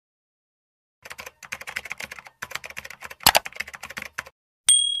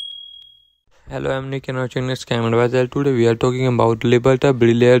Hello, I'm Nick and watching the Scam Advisor. Today we are talking about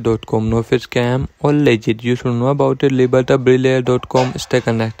libertabrillare.com. No, if it's scam or legit, you should know about it. libertabrillare.com. Stay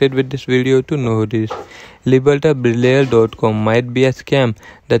connected with this video to know this. libertabrillare.com might be a scam.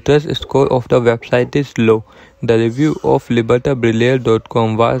 The trust score of the website is low. The review of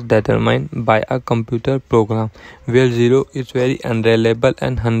libertabrillare.com was determined by a computer program where 0 is very unreliable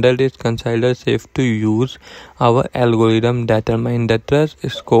and 100 is considered safe to use. Our algorithm determined the trust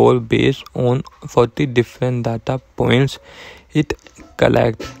score based on 40 different data points it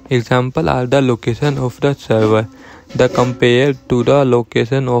collects. Examples are the location of the server, the compared to the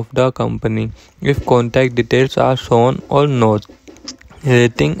location of the company, if contact details are shown or not,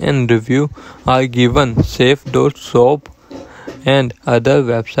 rating and review are given, Safe.Shop and other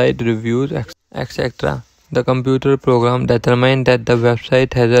website reviews, etc. The computer program determined that the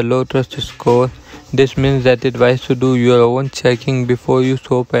website has a low trust score. This means that it's wise to do your own checking before you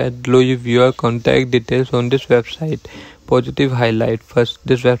shop and leave your contact details on this website. Positive highlight. First,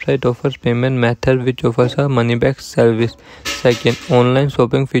 this website offers payment method which offers a money back service. Second, online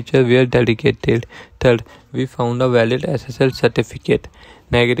shopping feature were dedicated. Third, we found a valid SSL certificate.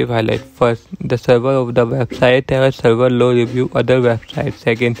 Negative highlight. First, the server of the website has a server low review other websites.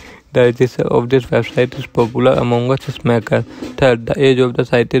 Second, the register of this website is popular among us smackers. Third, the age of the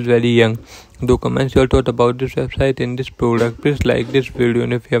site is very young. Do comment your thought about this website in this product. Please like this video,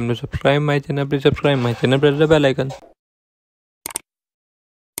 and if you have not subscribed my channel, please subscribe my channel, press the bell icon.